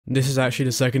This is actually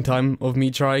the second time of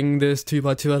me trying this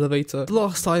 2x2 elevator. The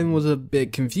last time was a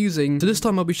bit confusing, so this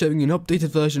time I'll be showing you an updated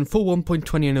version for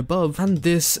 1.20 and above, and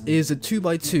this is a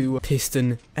 2x2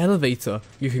 piston elevator.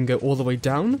 You can go all the way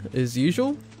down, as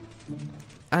usual,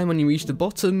 and when you reach the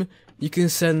bottom, you can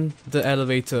send the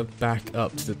elevator back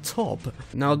up to the top.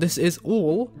 Now this is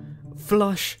all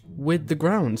flush with the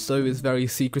ground, so it's very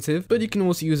secretive, but you can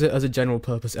also use it as a general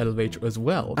purpose elevator as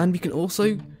well. And we can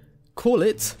also call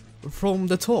it from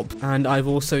the top, and I've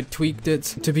also tweaked it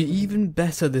to be even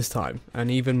better this time and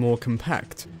even more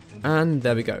compact. And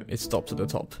there we go, it stops at the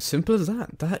top. Simple as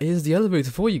that. That is the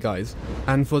elevator for you guys.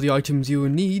 And for the items you will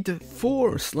need: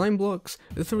 4 slime blocks,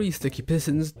 3 sticky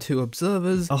pistons, 2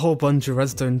 observers, a whole bunch of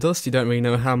redstone dust. You don't really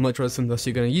know how much redstone dust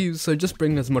you're going to use, so just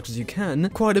bring as much as you can.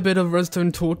 Quite a bit of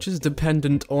redstone torches,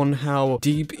 dependent on how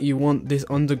deep you want this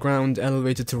underground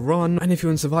elevator to run. And if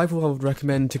you're in survival, I would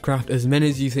recommend to craft as many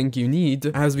as you think you need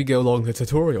as we go along the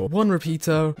tutorial. 1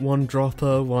 repeater, 1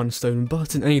 dropper, 1 stone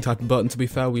button, any type of button to be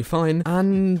fair will be fine,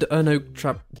 and an oak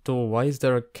trapdoor. Why is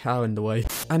there a cow in the way?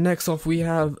 And next off we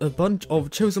have a bunch of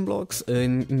chosen blocks.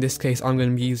 In this case I'm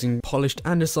going to be using polished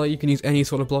andesite. You can use any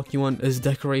sort of block you want as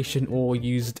decoration or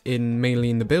used mainly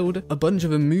in the build. A bunch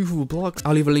of immovable blocks.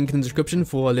 I'll leave a link in the description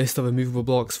for a list of immovable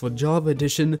blocks for Java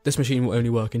Edition. This machine will only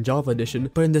work in Java Edition,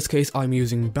 but in this case I'm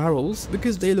using barrels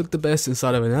because they look the best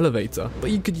inside of an elevator.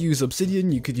 But you could use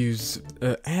obsidian, you could use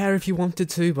air if you wanted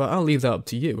to, but I'll leave that up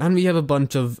to you. And we have a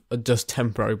bunch of just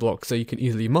temporary blocks, so you can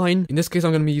easily mine. In this case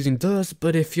I'm going to be using dirt,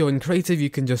 but if you're in creative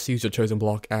you can just use your chosen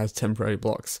block as temporary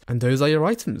blocks. And those are your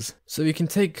items. So we can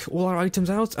take all our items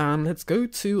out and let's go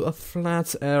to a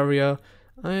flat area.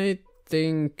 I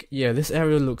think, yeah, this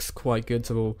area looks quite good,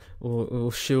 so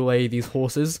we'll shoo away these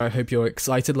horses. I hope you're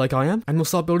excited like I am, and we'll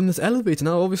start building this elevator.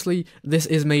 Now obviously this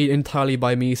is made entirely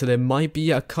by me, so there might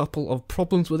be a couple of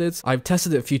problems with it. I've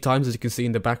tested it a few times, as you can see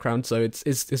in the background, so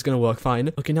it's gonna work fine.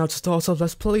 Okay, now to start off,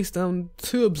 let's place down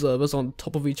 2 observers on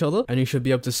top of each other, and you should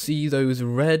be able to see those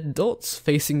red dots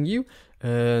facing you,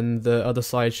 and the other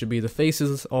side should be the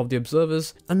faces of the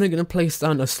observers. And we're going to place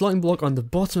down a slime block on the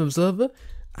bottom observer,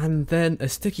 and then a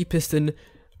sticky piston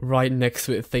right next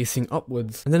to it facing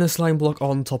upwards, and then a slime block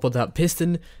on top of that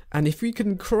piston. And if we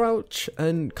can crouch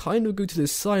and kind of go to the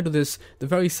side of this, the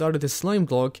very side of this slime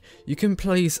block, you can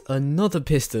place another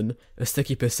piston, a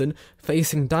sticky piston,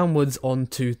 facing downwards on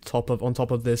top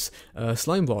of this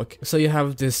slime block. So you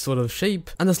have this sort of shape,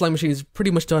 and the slime machine is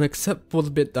pretty much done except for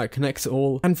the bit that connects it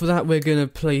all. And for that we're gonna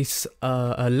place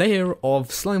a layer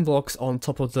of slime blocks on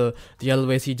top of the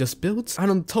elevator you just built,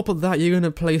 and on top of that you're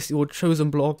gonna place your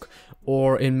chosen block,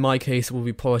 or in my case it will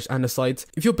be polished andesite.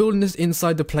 If you're building this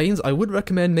inside the plains, I would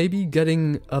recommend maybe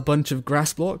getting a bunch of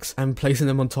grass blocks and placing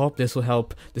them on top. This will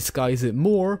help disguise it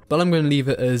more, but I'm going to leave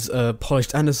it as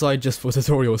polished andesite just for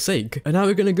tutorial sake. And now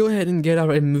we're going to go ahead and get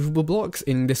our immovable blocks.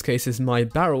 In this case is my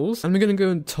barrels, and we're going to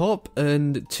go on top,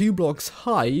 and 2 blocks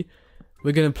high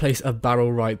we're going to place a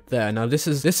barrel right there. Now this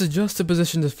is just to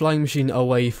position the flying machine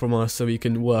away from us so we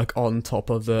can work on top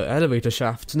of the elevator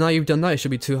shaft. So now you've done that, it should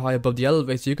be too high above the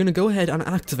elevator. You're going to go ahead and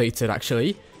activate it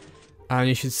actually. And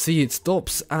you should see it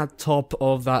stops at top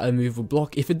of that immovable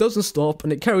block. If it doesn't stop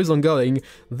and it carries on going,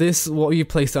 what you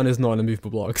place down is not an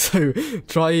immovable block. So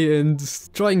try and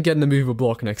get an immovable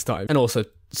block next time. And also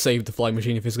save the flying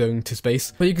machine if it's going to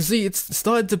space. But you can see it's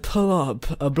started to pull up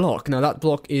a block. Now that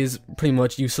block is pretty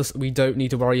much useless. We don't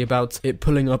need to worry about it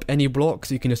pulling up any block,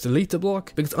 so you can just delete the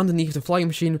block, because underneath the flying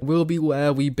machine will be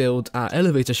where we build our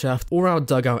elevator shaft or our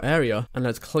dugout area. And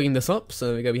let's clean this up.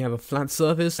 So we have a flat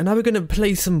surface, and now we're going to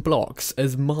place some blocks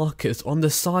as markers on the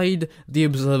side the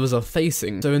observers are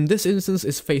facing. So in this instance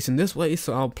it's facing this way,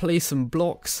 so I'll place some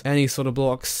blocks, any sort of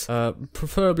blocks,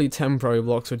 preferably temporary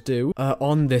blocks would do,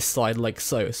 on this side like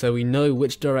so. So we know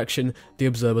which direction the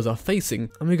observers are facing,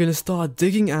 and we're going to start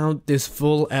digging out this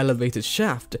full elevated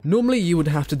shaft. Normally you would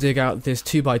have to dig out this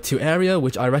 2x2 area,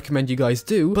 which I recommend you guys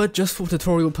do, but just for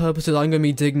tutorial purposes I'm going to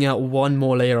be digging out 1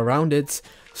 more layer around it,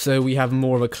 so we have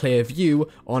more of a clear view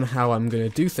on how I'm going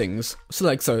to do things. So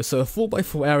like so a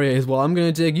 4x4 area is what I'm going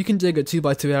to dig. You can dig a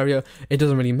 2x2 area, it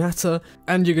doesn't really matter,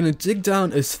 and you're going to dig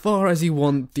down as far as you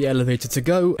want the elevator to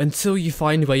go until you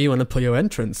find where you want to put your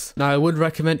entrance. Now I would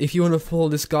recommend, if you want to follow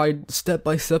this guide step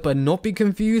by step and not be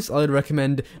confused, I would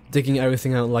recommend digging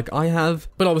everything out like I have,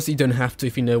 but obviously you don't have to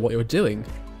if you know what you're doing.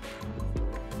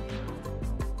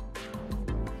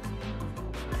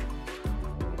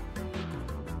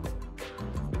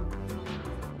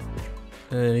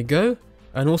 There we go.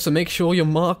 And also make sure your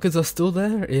markers are still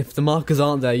there. If the markers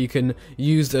aren't there, you can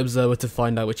use the observer to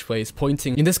find out which way it's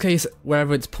pointing. In this case,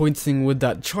 wherever it's pointing with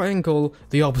that triangle,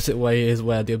 the opposite way is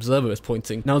where the observer is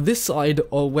pointing. Now this side,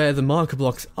 or where the marker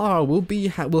blocks are,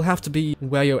 will have to be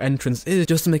where your entrance is,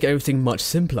 just to make everything much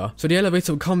simpler. So the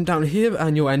elevator will come down here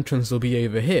and your entrance will be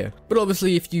over here. But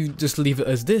obviously if you just leave it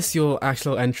as this, your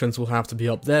actual entrance will have to be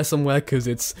up there somewhere, because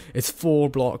it's 4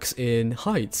 blocks in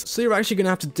height. So you're actually going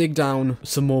to have to dig down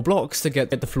some more blocks to get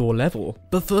the floor level.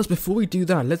 But first, before we do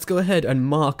that, let's go ahead and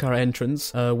mark our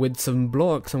entrance with some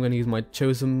blocks. I'm going to use my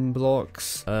chosen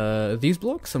blocks. These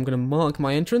blocks, I'm going to mark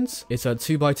my entrance. It's a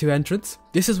 2x2 entrance.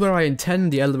 This is where I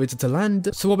intend the elevator to land.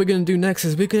 So what we're going to do next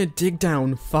is we're going to dig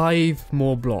down 5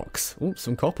 more blocks. Oh,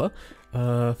 some copper.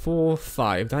 4,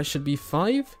 5. That should be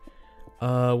 5.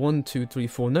 1, 2, 3,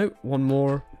 4. No, one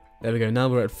more. There we go, now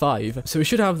we're at 5. So we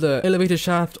should have the elevator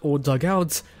shaft or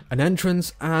dugout, an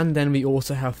entrance, and then we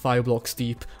also have 5 blocks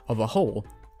deep of a hole.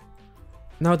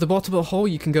 Now at the bottom of the hole,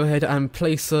 you can go ahead and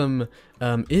place some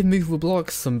immovable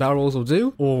blocks, some barrels will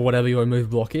do, or whatever your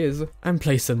immovable block is, and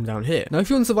place them down here. Now if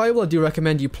you're on survival, I do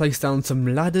recommend you place down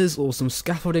some ladders or some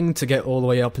scaffolding to get all the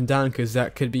way up and down, because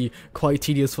that could be quite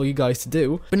tedious for you guys to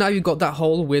do. But now you've got that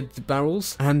hole with the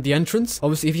barrels and the entrance.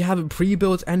 Obviously if you have a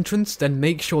pre-built entrance, then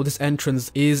make sure this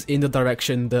entrance is in the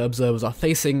direction the observers are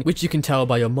facing, which you can tell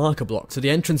by your marker block. So the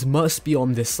entrance must be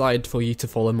on this side for you to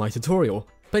follow my tutorial.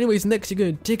 But anyways, next you're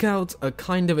going to dig out a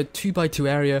kind of a 2x2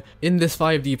 area in this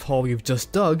 5 deep hole you've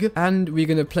just dug, and we're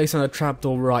going to place down a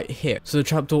trapdoor right here. So the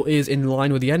trapdoor is in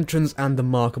line with the entrance and the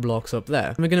marker blocks up there.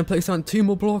 And we're going to place down 2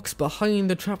 more blocks behind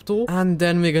the trapdoor, and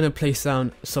then we're going to place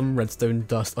down some redstone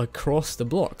dust across the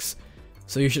blocks.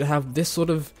 So you should have this sort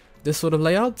of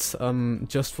layout.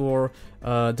 Just for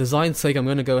design's sake, I'm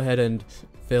going to go ahead and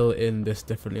fill in this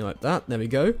differently like that. There we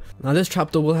go. Now this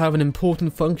trapdoor will have an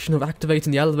important function of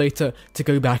activating the elevator to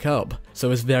go back up,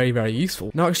 so it's very, very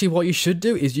useful. Now actually what you should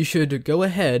do is you should go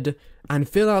ahead and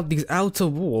fill out these outer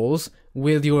walls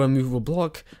with your immovable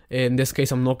block. In this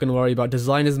case I'm not going to worry about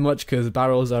design as much because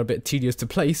barrels are a bit tedious to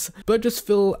place, but just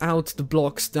fill out the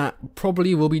blocks that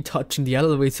probably will be touching the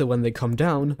elevator when they come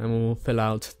down, and we'll fill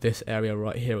out this area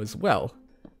right here as well.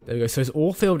 There we go, so it's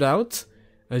all filled out,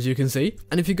 as you can see.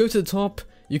 And if you go to the top,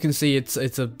 you can see it's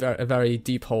a very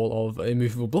deep hole of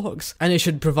immovable blocks, and it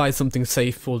should provide something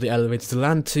safe for the elevator to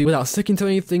land to without sticking to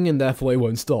anything, and therefore it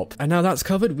won't stop. And now that's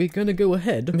covered, we're going to go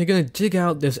ahead and we're going to dig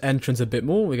out this entrance a bit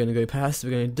more. We're going to go past, we're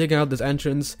going to dig out this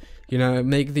entrance, you know,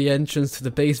 make the entrance to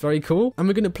the base very cool, and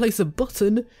we're going to place a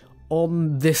button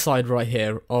on this side right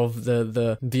here of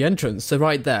the entrance, so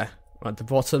right there, at the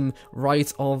bottom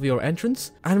right of your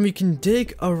entrance, and we can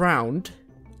dig around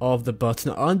of the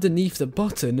button. Underneath the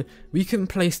button, we can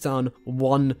place down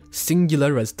 1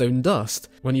 singular redstone dust.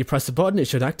 When you press the button, it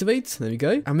should activate. There we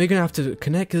go. And we're going to have to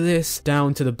connect this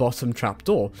down to the bottom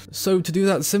trapdoor. So to do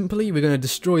that simply, we're going to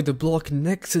destroy the block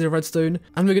next to the redstone,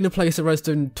 and we're going to place a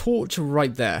redstone torch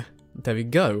right there. There we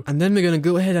go. And then we're going to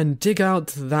go ahead and dig out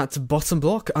that bottom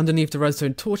block underneath the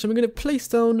redstone torch, and we're going to place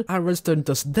down our redstone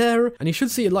dust there, and you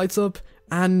should see it lights up,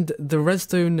 and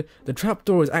the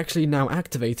trapdoor is actually now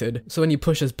activated. So when you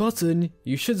push this button,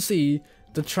 you should see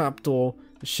the trapdoor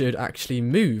should actually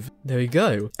move. There we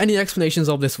go. Any explanations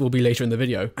of this will be later in the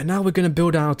video. And now we're going to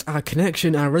build out our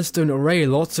connection, our redstone array,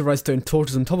 lots of redstone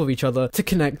torches on top of each other to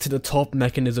connect to the top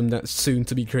mechanism that's soon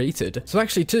to be created. So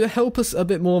actually, to help us a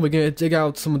bit more, we're going to dig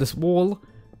out some of this wall,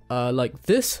 like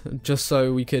this, just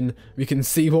so we can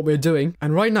see what we're doing.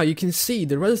 And right now you can see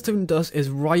the redstone dust is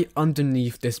right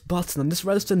underneath this button, and this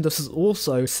redstone dust is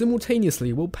also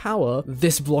simultaneously will power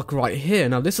this block right here.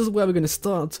 Now this is where we're going to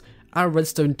start our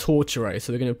redstone torch array.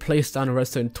 So we're going to place down a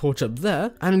redstone torch up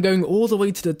there, and going all the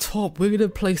way to the top, we're going to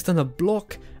place down a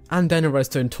block and then a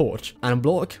redstone torch, and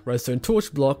block, redstone torch,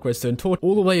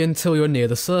 all the way until you're near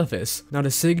the surface. Now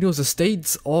the signals, the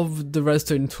states of the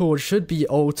redstone torch should be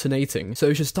alternating. So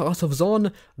you should start off as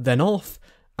on, then off,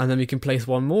 and then we can place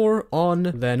one more,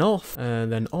 on, then off,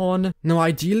 and then on. Now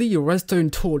ideally your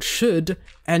redstone torch should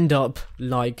end up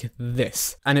like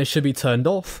this, and it should be turned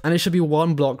off, and it should be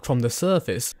 1 block from the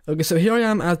surface. Okay, so here I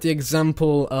am at the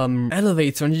example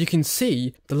elevator, and you can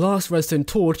see the last redstone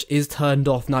torch is turned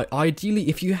off. Now ideally,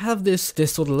 if you have this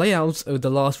sort of layout of the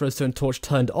last redstone torch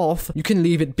turned off, you can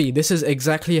leave it be. This is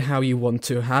exactly how you want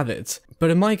to have it. But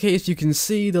in my case, you can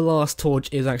see the last torch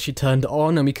is actually turned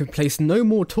on, and we can place no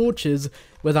more torches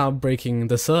without breaking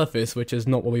the surface, which is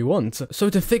not what we want. So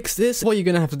to fix this, what you're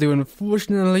going to have to do,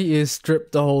 unfortunately, is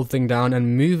strip the whole thing down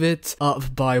and move it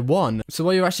up by 1. So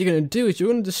what you're actually going to do is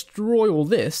you're going to destroy all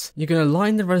this. You're going to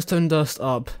line the redstone dust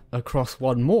up across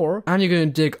 1 more, and you're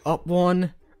going to dig up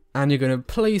 1, and you're going to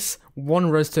place one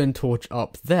redstone torch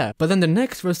up there. But then the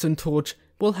next redstone torch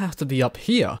will have to be up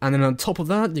here. And then on top of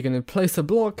that, you're going to place a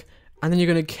block, and then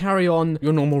you're going to carry on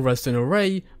your normal redstone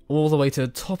array all the way to the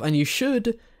top, and you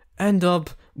should end up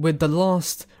with the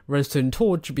last redstone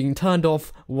torch being turned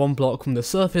off one block from the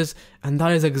surface, and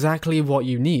that is exactly what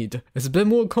you need. It's a bit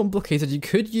more complicated. You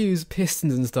could use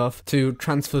pistons and stuff to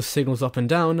transfer signals up and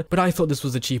down, but I thought this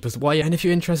was the cheapest way, and if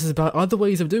you're interested about other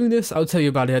ways of doing this, I'll tell you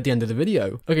about it at the end of the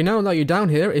video. Okay, now that you're down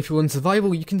here, if you're in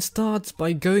survival, you can start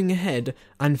by going ahead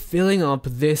and filling up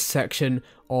this section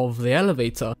of the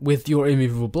elevator with your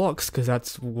immovable blocks, because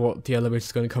that's what the elevator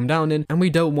is going to come down in, and we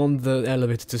don't want the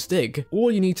elevator to stick.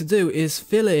 All you need to do is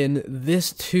fill in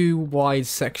this 2 wide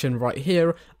section right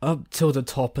here up till the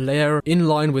top layer in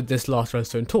line with this last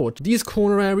redstone torch. These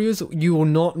corner areas you will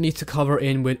not need to cover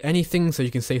in with anything, so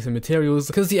you can save some materials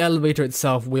because the elevator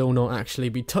itself will not actually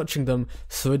be touching them,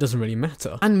 so it doesn't really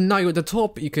matter. And now you're at the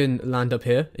top, you can land up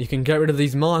here. You can get rid of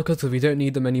these markers because we don't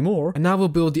need them anymore, and now we'll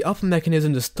build the upper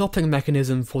mechanism, the stopping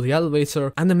mechanism for the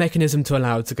elevator, and the mechanism to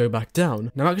allow it to go back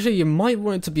down. Now actually you might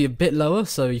want it to be a bit lower,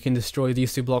 so you can destroy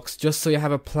these 2 blocks just so you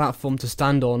have a platform to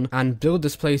stand on and build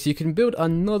this place. You can build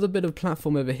another bit of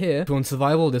platform over here. If you want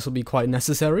survival, this will be quite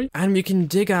necessary, and we can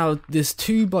dig out this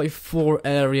 2x4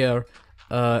 area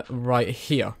right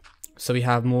here, so we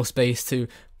have more space to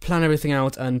plan everything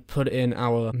out and put in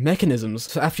our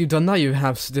mechanisms. So after you've done that, you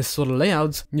have this sort of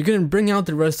layout. You're going to bring out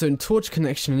the redstone torch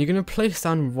connection, and you're going to place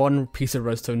down one piece of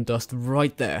redstone dust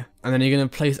right there. And then you're going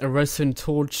to place a redstone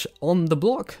torch on the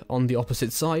block on the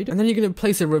opposite side. And then you're going to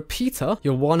place a repeater,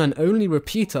 your one and only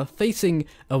repeater, facing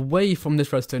away from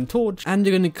this redstone torch. And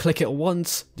you're going to click it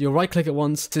once, you'll right click it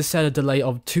once to set a delay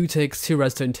of 2 ticks, 2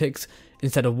 redstone ticks,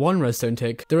 instead of 1 redstone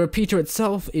tick. The repeater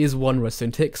itself is 1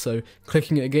 redstone tick, so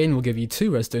clicking it again will give you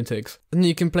 2 redstone ticks. And then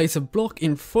you can place a block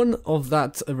in front of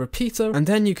that repeater, and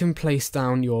then you can place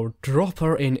down your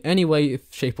dropper in any way,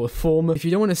 shape or form. If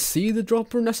you don't want to see the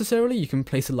dropper necessarily, you can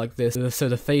place it like this, so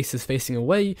the face is facing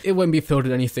away. It won't be filled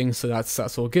with anything, so that's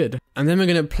all good. And then we're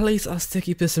going to place our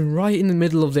sticky piston right in the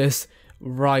middle of this,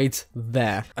 right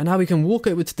there. And now we can walk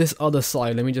over to this other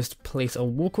side. Let me just place a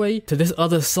walkway to this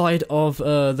other side of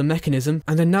the mechanism,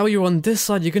 and then now you're on this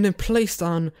side, you're going to place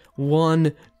down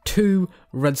 1, 2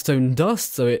 redstone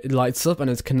dust so it lights up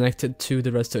and it's connected to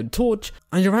the redstone torch,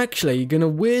 and you're actually going to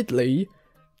weirdly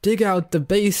dig out the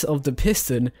base of the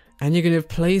piston and you're going to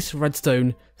place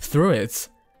redstone through it.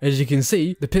 As you can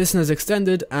see, the piston is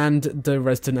extended and the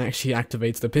redstone actually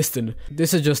activates the piston.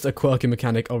 This is just a quirky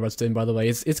mechanic of redstone, by the way.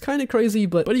 It's kind of crazy,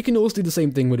 but you can also do the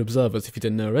same thing with observers if you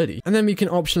didn't know already. And then we can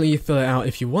optionally fill it out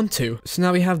if you want to. So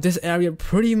now we have this area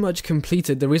pretty much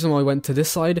completed. The reason why I went to this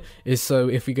side is so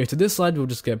if we go to this side, we'll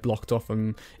just get blocked off,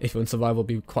 and if you're in survival, it'll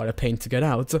be quite a pain to get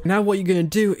out. Now what you're going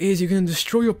to do is you're going to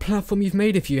destroy your platform you've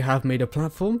made, if you have made a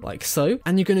platform, like so.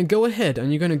 And you're going to go ahead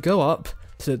and you're going to go up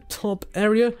to the top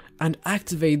area and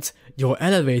activate your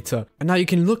elevator. And now you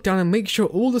can look down and make sure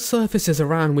all the surfaces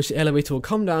around which the elevator will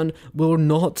come down will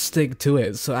not stick to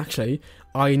it. So actually,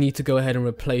 I need to go ahead and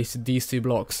replace these 2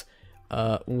 blocks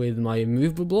with my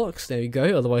immovable blocks. There we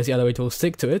go, otherwise the elevator will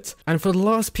stick to it. And for the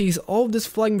last piece of this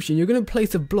flying machine, you're going to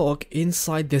place a block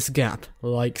inside this gap,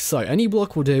 like so. Any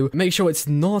block will do. Make sure it's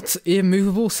not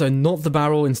immovable, so not the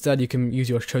barrel. Instead, you can use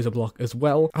your chosen block as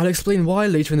well. I'll explain why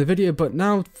later in the video, but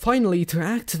now, finally, to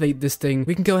activate this thing,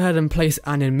 we can go ahead and place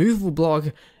an immovable block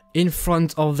in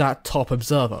front of that top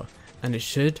observer. And it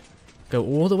should go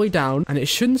all the way down, and it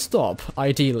shouldn't stop,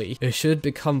 ideally. It should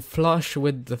become flush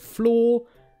with the floor.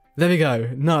 There we go,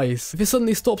 nice. If it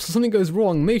suddenly stops or something goes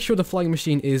wrong, make sure the flying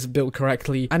machine is built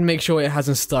correctly, and make sure it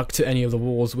hasn't stuck to any of the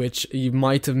walls which you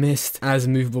might have missed as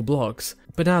movable blocks.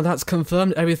 But now that's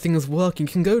confirmed, everything is working,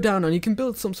 you can go down and you can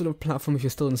build some sort of platform if you're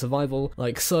still in survival,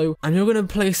 like so, and you're going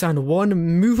to place down 1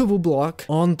 movable block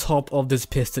on top of this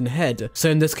piston head. So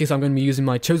in this case, I'm going to be using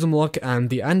my chosen block and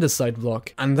the andesite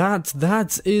block, and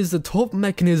that is the top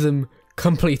mechanism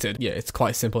completed. Yeah, it's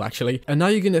quite simple actually. And now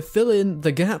you're going to fill in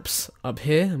the gaps up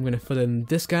here. I'm going to fill in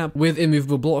this gap with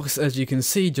immovable blocks, as you can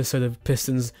see, just so the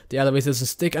pistons, the elevator doesn't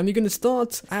stick. And you're going to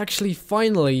start actually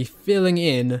finally filling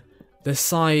in the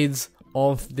sides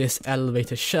of this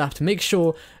elevator shaft. Make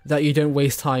sure that you don't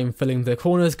waste time filling the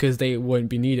corners because they won't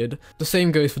be needed. The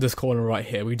same goes for this corner right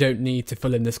here. We don't need to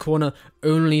fill in this corner,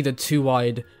 only the 2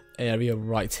 wide area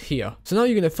right here. So now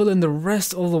you're going to fill in the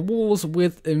rest of the walls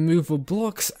with immovable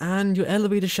blocks, and your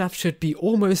elevator shaft should be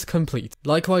almost complete.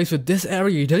 Likewise with this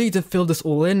area, you don't need to fill this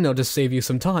all in, I'll just save you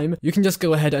some time. You can just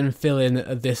go ahead and fill in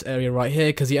this area right here,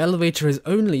 because the elevator is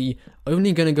only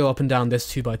going to go up and down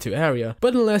this 2x2 area.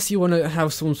 But unless you want to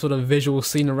have some sort of visual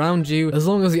scene around you, as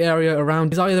long as the area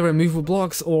around is either immovable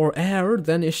blocks or air,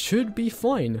 then it should be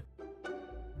fine.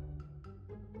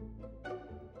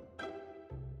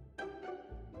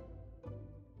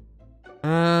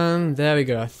 And there we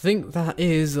go. I think that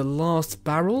is the last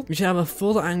barrel. We should have a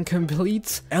full and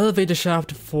complete elevator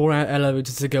shaft for our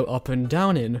elevator to go up and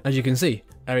down in. As you can see,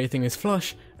 everything is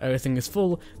flush, everything is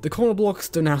full. The corner blocks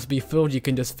don't have to be filled, you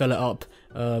can just fill it up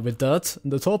with dirt at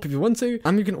the top if you want to.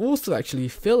 And you can also actually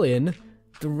fill in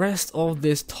the rest of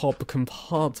this top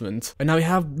compartment. And now we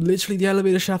have literally the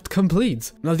elevator shaft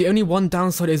complete. Now the only one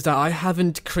downside is that I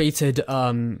haven't created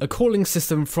a calling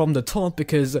system from the top,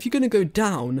 because if you're going to go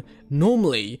down,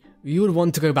 normally you would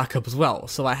want to go back up as well.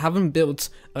 So I haven't built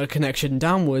a connection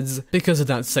downwards because of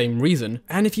that same reason.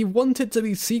 And if you want it to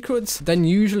be secret, then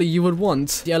usually you would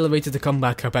want the elevator to come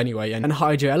back up anyway and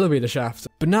hide your elevator shaft.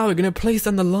 But now we're going to place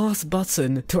down the last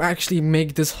button to actually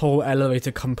make this whole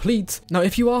elevator complete. Now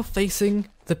if you are facing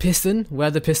the piston,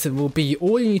 where the piston will be,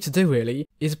 all you need to do really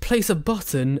is place a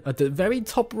button at the very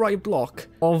top right block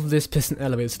of this piston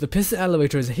elevator. So the piston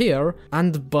elevator is here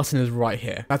and the button is right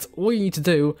here. That's all you need to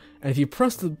do, and if you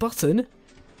press the button,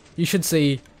 you should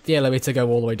see the elevator go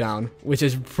all the way down, which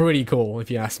is pretty cool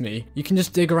if you ask me. You can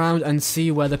just dig around and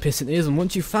see where the piston is, and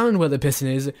once you've found where the piston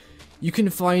is, you can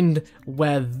find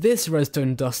where this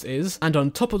redstone dust is, and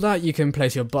on top of that you can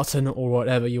place your button or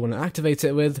whatever you want to activate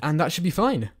it with, and that should be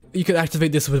fine. You can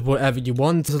activate this with whatever you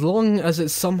want, as long as it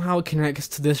somehow connects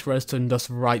to this redstone dust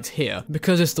right here,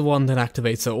 because it's the one that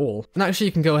activates it all. And actually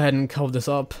you can go ahead and cover this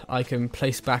up. I can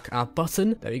place back our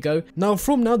button, there we go. Now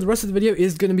from now, the rest of the video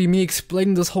is going to be me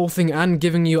explaining this whole thing and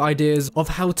giving you ideas of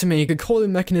how to make a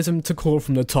calling mechanism to call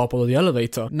from the top of the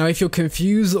elevator. Now if you're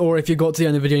confused, or if you got to the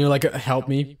end of the video and you're like, help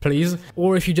me please,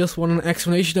 or if you just want an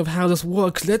explanation of how this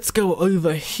works, let's go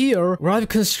over here where I've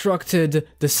constructed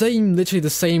the same, literally the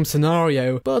same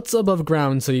scenario, but above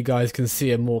ground so you guys can see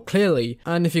it more clearly.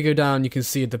 And if you go down, you can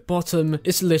see at the bottom,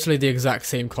 it's literally the exact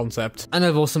same concept. And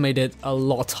I've also made it a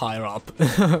lot higher up.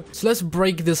 So let's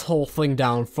break this whole thing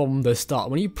down from the start.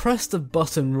 When you press the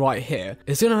button right here,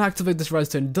 it's going to activate this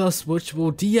redstone dust, which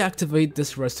will deactivate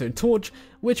this redstone torch,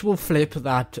 which will flip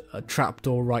that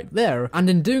trapdoor right there. And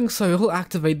in doing so, it'll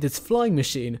activate this flying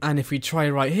machine. And if we try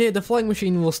right here, the flying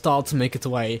machine will start to make its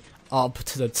way up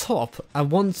to the top, and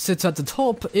once it's at the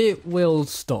top, it will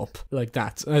stop like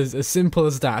that, as simple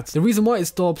as that. The reason why it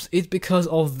stops is because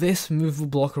of this movable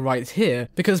block right here.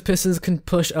 Because pistons can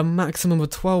push a maximum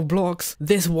of 12 blocks,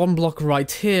 this one block right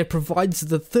here provides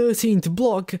the 13th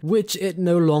block, which it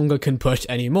no longer can push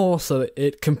anymore, so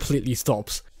it completely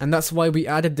stops. And that's why we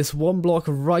added this one block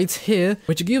right here,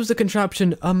 which gives the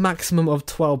contraption a maximum of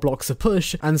 12 blocks to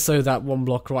push, and so that one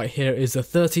block right here is the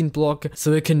 13th block,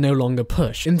 so it can no longer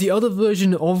push. In the other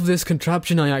version of this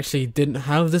contraption, I actually didn't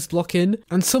have this block in,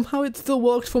 and somehow it still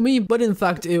worked for me, but in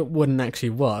fact it wouldn't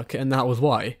actually work, and that was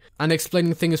why. And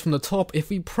explaining things from the top, if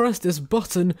we press this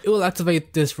button, it will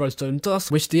activate this redstone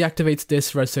dust, which deactivates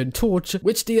this redstone torch,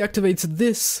 which deactivates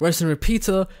this redstone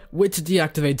repeater, which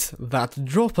deactivates that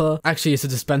dropper. Actually, it's a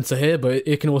dispenser here, but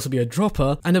it can also be a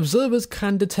dropper, and observers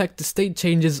can detect the state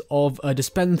changes of a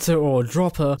dispenser or a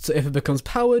dropper. So if it becomes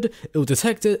powered, it will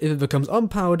detect it. If it becomes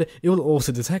unpowered, it will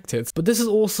also detect it. But this is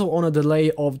also on a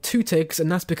delay of 2 ticks,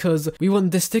 and that's because we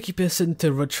want this sticky piston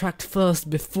to retract first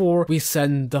before we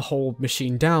send the whole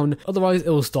machine down. Otherwise, it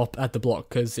will stop at the block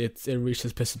because it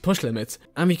reaches piston push limit.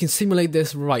 And we can simulate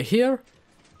this right here.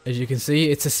 As you can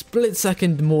see, it's a split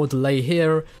second more delay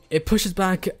here. It pushes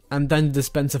back, and then the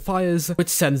dispenser fires, which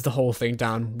sends the whole thing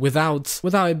down without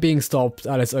it being stopped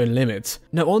at its own limit.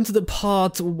 Now onto the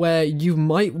part where you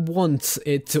might want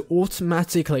it to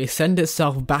automatically send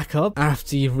itself back up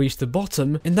after you've reached the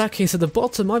bottom. In that case, at the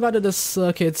bottom, I've added a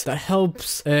circuit that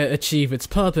helps achieve its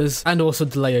purpose, and also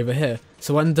delay over here.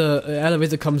 So when the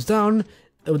elevator comes down,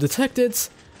 it will detect it,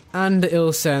 and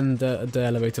it'll send the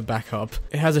elevator back up.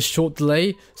 It has a short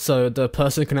delay, so the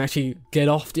person can actually get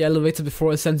off the elevator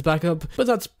before it sends back up, but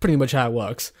that's pretty much how it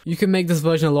works. You can make this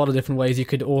version a lot of different ways. You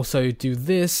could also do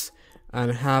this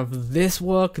and have this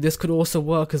work. This could also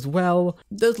work as well.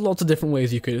 There's lots of different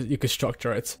ways you could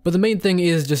structure it. But the main thing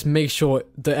is just make sure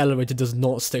the elevator does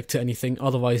not stick to anything,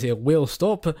 otherwise it will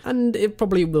stop, and it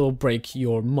probably will break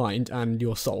your mind and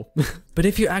your soul. But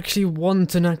if you actually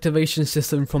want an activation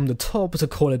system from the top to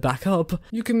call it back up,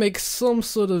 you can make some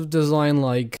sort of design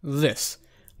like this,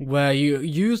 where you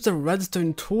use the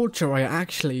redstone torch array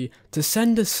actually to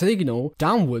send a signal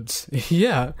downwards.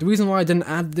 Yeah, the reason why I didn't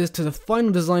add this to the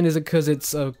final design is because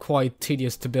it's quite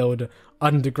tedious to build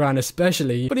underground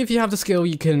especially, but if you have the skill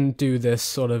you can do this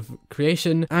sort of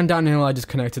creation. And down here I just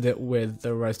connected it with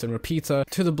the redstone repeater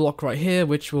to the block right here,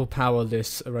 which will power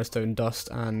this redstone dust,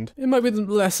 and it might be the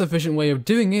less efficient way of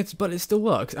doing it, but it still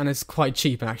works and it's quite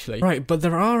cheap actually. Right, but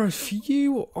there are a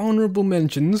few honorable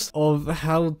mentions of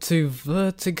how to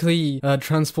vertically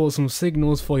transport some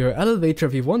signals for your elevator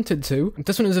if you wanted to.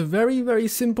 This one is a very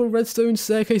simple redstone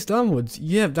staircase downwards.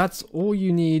 Yeah, that's all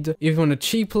you need if you want to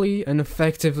cheaply and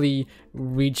effectively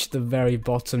reach the very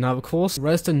bottom. Now of course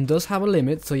redstone does have a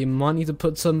limit, so you might need to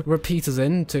put some repeaters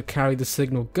in to carry the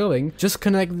signal going. Just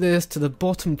connect this to the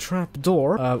bottom trap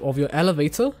door of your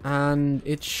elevator and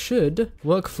it should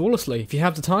work flawlessly. If you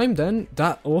have the time, then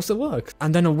that also works.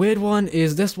 And then a weird one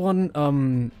is this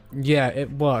one. Yeah,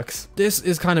 it works. This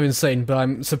is kind of insane, but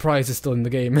I'm surprised it's still in the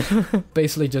game.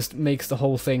 Basically just makes the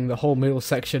whole thing, the whole middle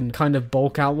section, kind of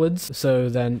bulk outwards, so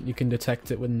then you can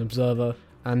detect it with an observer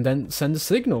and then send a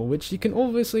signal, which you can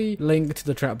obviously link to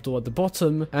the trapdoor at the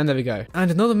bottom, and there we go. And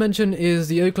another mention is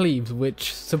the oak leaves,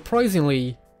 which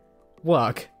surprisingly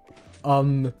work.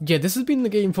 Yeah, this has been in the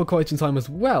game for quite some time as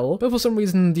well, but for some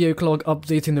reason the oak log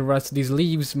updating the rest of these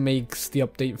leaves makes the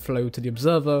update flow to the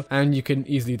observer, and you can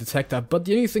easily detect that. But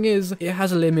the only thing is, it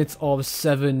has a limit of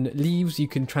 7 leaves you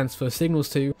can transfer signals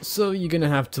to, so you're gonna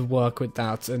have to work with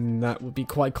that, and that would be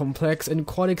quite complex and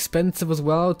quite expensive as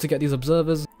well to get these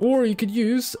observers. Or you could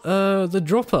use the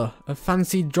dropper, a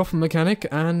fancy dropper mechanic,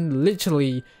 and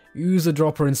literally use a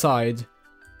dropper inside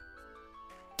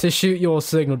to shoot your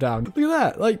signal down. Look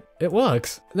at that, like, it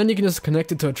works. And then you can just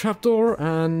connect it to a trapdoor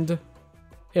and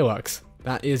it works.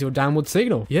 That is your downward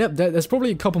signal. Yep, there's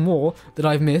probably a couple more that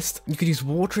I've missed. You could use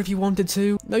water if you wanted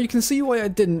to. Now you can see why I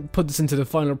didn't put this into the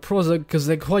final project, because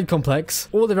they're quite complex,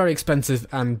 or they're very expensive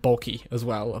and bulky as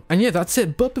well. And yeah, that's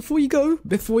it. But before you go,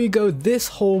 this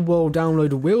whole world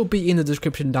download will be in the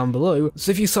description down below. So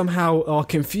if you somehow are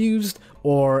confused,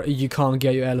 or you can't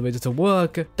get your elevator to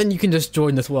work, then you can just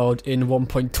join this world in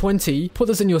 1.20, put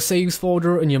this in your saves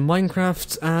folder in your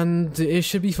Minecraft, and it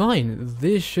should be fine.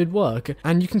 This should work.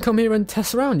 And you can come here and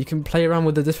test around. You can play around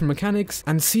with the different mechanics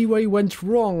and see where you went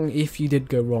wrong if you did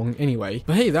go wrong anyway.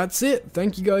 But hey, that's it.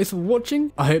 Thank you guys for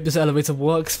watching. I hope this elevator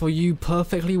works for you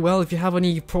perfectly well. If you have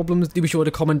any problems, do be sure to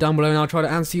comment down below and I'll try to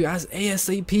answer you as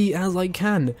ASAP as I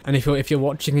can. And if you're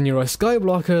watching and you're a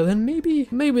skyblocker, then maybe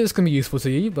this can be useful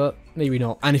to you, but maybe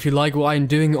not. And if you like what I'm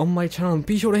doing on my channel,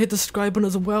 be sure to hit the subscribe button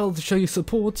as well to show your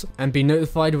support and be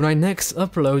notified when I next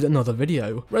upload another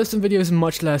video. Redstone videos are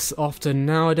much less often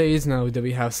nowadays, now that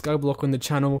we have Skyblock on the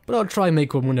channel, but I'll try and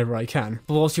make one whenever I can.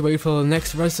 But whilst you wait for the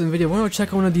next Redstone video, why not check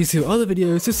out one of these 2 other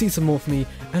videos to see some more from me,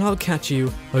 and I'll catch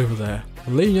you over there.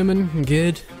 Ladies and gentlemen,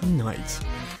 good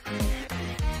night.